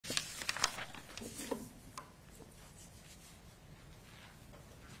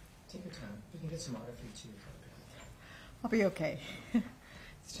get some water for you too. I'll be okay.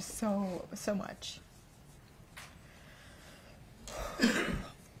 It's just so much. Let me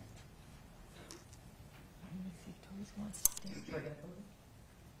see if Tory wants to stay. Should I get a couple?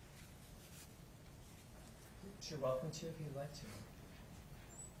 You're welcome to if you'd like to.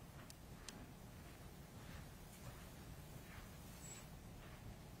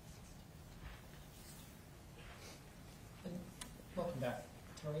 And welcome back.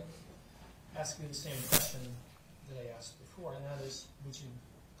 Tory, ask you the same question that I asked before, and that is, would you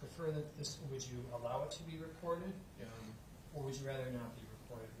prefer that would you allow it to be recorded, or would you rather not be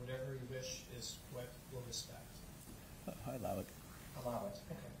recorded? Whatever you wish is what we'll respect. I allow it. Allow it.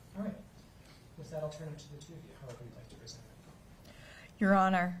 Okay. All right. With that, I'll turn it to the two of you, however you'd like to present it. Your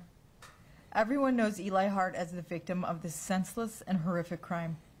Honor, everyone knows Eli Hart as the victim of this senseless and horrific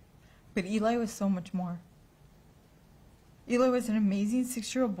crime. But Eli was so much more. Eli was an amazing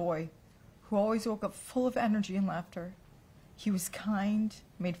 6-year-old boy who always woke up full of energy and laughter. He was kind,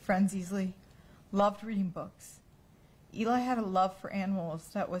 made friends easily, loved reading books. Eli had a love for animals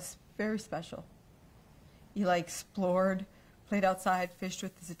that was very special. Eli explored, played outside, fished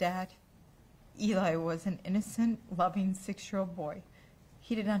with his dad. Eli was an innocent, loving 6-year-old boy.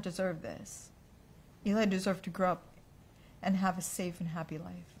 He did not deserve this. Eli deserved to grow up and have a safe and happy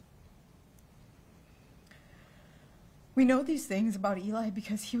life. We know these things about Eli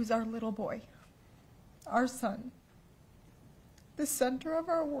because he was our little boy, our son, the center of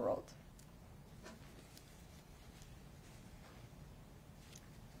our world.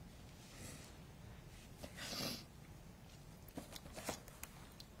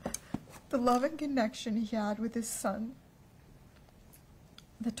 The love and connection he had with his son,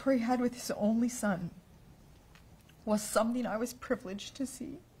 that Tory had with his only son, was something I was privileged to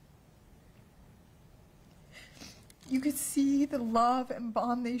see. You could see the love and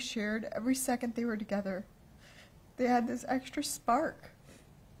bond they shared every second they were together. They had this extra spark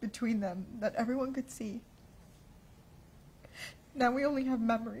between them that everyone could see. Now we only have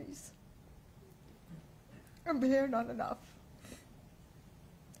memories, and they're not enough.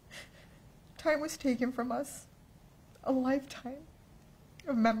 Time was taken from us, a lifetime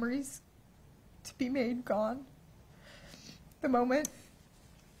of memories to be made gone. The moments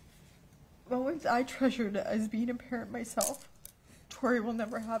I treasured as being a parent myself, Tory will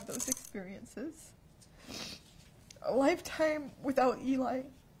never have those experiences. A lifetime without Eli,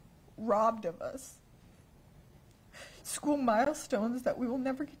 robbed of us. School milestones that we will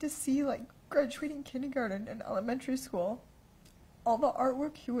never get to see, like graduating kindergarten and elementary school. All the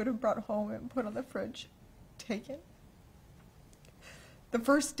artwork he would have brought home and put on the fridge, taken. The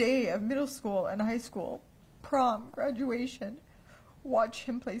first day of middle school and high school, prom, graduation, watch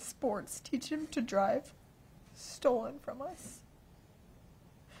him play sports, teach him to drive, stolen from us.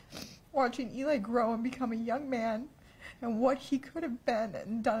 Watching Eli grow and become a young man and what he could have been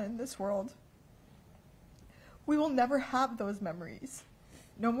and done in this world. We will never have those memories.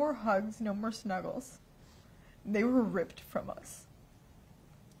 No more hugs, no more snuggles. They were ripped from us.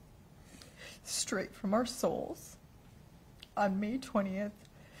 Straight from our souls. On May 20th,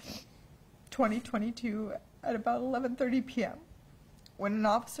 2022 at about 11:30 p.m. when an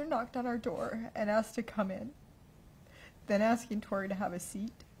officer knocked on our door and asked to come in, then asking Tory to have a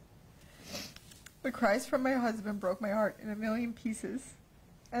seat. The cries from my husband broke my heart in a million pieces,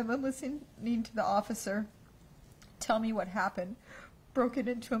 and then listening to the officer tell me what happened broke it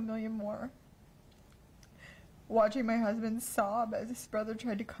into a million more. Watching my husband sob as his brother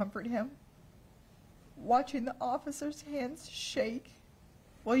tried to comfort him. Watching the officer's hands shake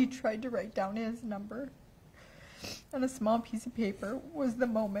while he tried to write down his number on a small piece of paper was the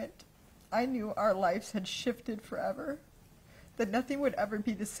moment I knew our lives had shifted forever, that nothing would ever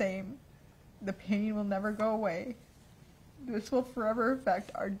be the same. The pain will never go away. This will forever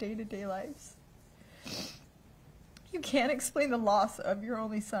affect our day-to-day lives. You can't explain the loss of your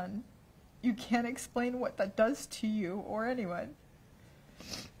only son. You can't explain what that does to you or anyone.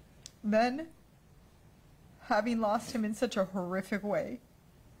 Then, having lost him in such a horrific way,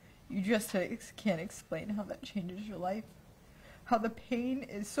 you just can't explain how that changes your life. How the pain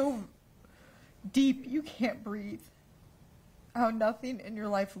is so deep you can't breathe. How nothing in your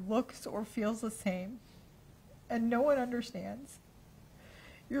life looks or feels the same. And no one understands.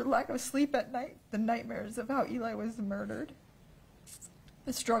 Your lack of sleep at night, the nightmares of how Eli was murdered.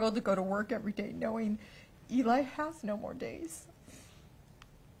 The struggle to go to work every day knowing Eli has no more days.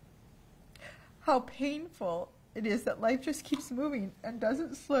 How painful it is that life just keeps moving and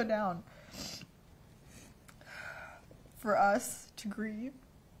doesn't slow down. For us to grieve.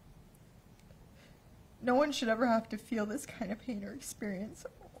 No one should ever have to feel this kind of pain or experience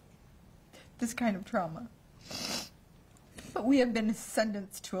this kind of trauma. But we have been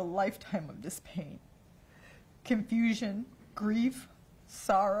sentenced to a lifetime of this pain, confusion, grief,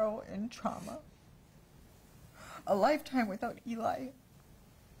 sorrow, and trauma. A lifetime without Eli.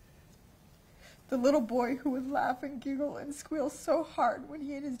 The little boy who would laugh and giggle and squeal so hard when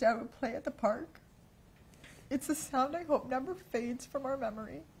he and his dad would play at the park. It's a sound I hope never fades from our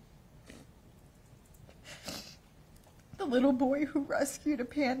memory. The little boy who rescued a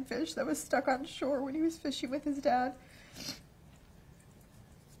panfish that was stuck on shore when he was fishing with his dad.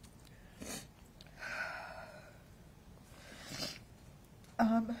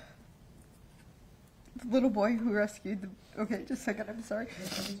 The little boy who rescued okay, just a second, I'm sorry.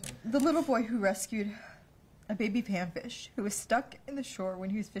 The little boy who rescued a baby panfish who was stuck in the shore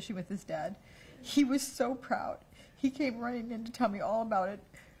when he was fishing with his dad. He was so proud. He came running in to tell me all about it,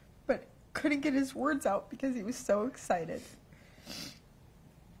 but couldn't get his words out because he was so excited.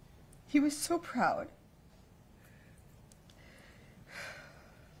 He was so proud.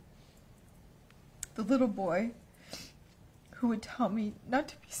 The little boy who would tell me not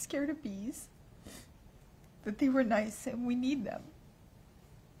to be scared of bees, that they were nice and we need them.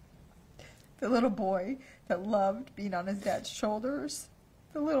 The little boy that loved being on his dad's shoulders.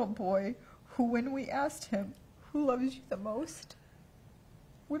 The little boy who, when we asked him, "Who loves you the most?"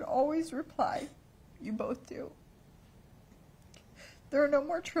 would always reply, "You both do." There are no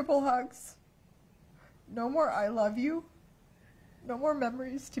more triple hugs, no more "I love you," no more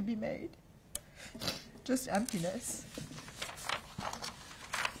memories to be made, just emptiness.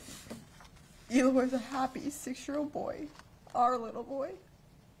 Eli was a happy 6-year-old boy, our little boy,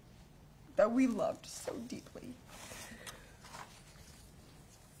 that we loved so deeply.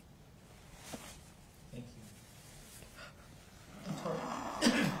 Thank you. Tory,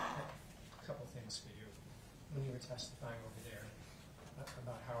 a couple things for you. When you were testifying over there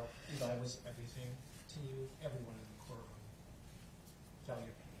about how Eli was everything to you, everyone in the courtroom felt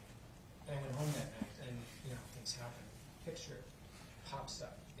your pain. And I went home that night, and things happen. Picture pops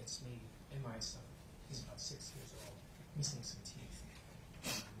up. It's me and my son. He's about 6 years old, missing some teeth,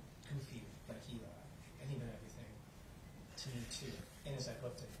 goofy like Eli, and he meant everything to me too. And as I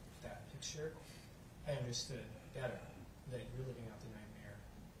looked at that picture, I understood better that you're living out the nightmare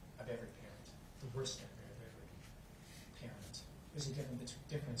of every parent, the worst nightmare of every parent. There's a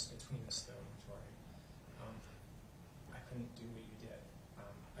difference between us, though, Tory. I couldn't do what you did.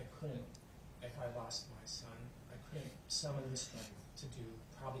 I couldn't, if I lost my son, I couldn't summon the strength to do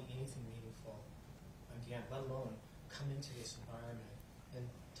probably anything meaningful again, let alone come into this environment and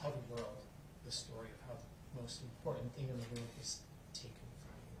tell the world the story of how the most important thing in the world is taken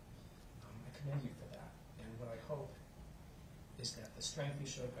from you. I commend you for that. And what I hope is that the strength you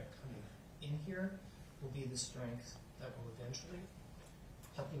showed by coming in here will be the strength that will eventually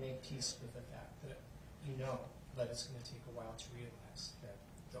help you make peace with the fact that you know that it's going to take a while to realize that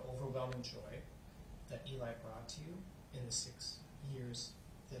the overwhelming joy that Eli brought to you in the 6 years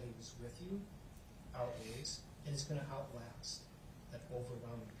that he was with you outweighs, and it's going to outlast that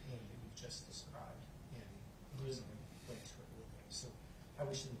overwhelming pain that you've just described in losing way to it living. So I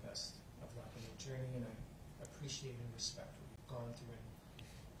wish you the best of luck in your journey, and I appreciate and respect what you've gone through and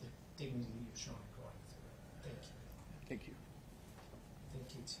the dignity you've shown going through it. Thank you. Thank you. Thank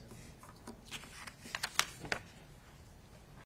you, too.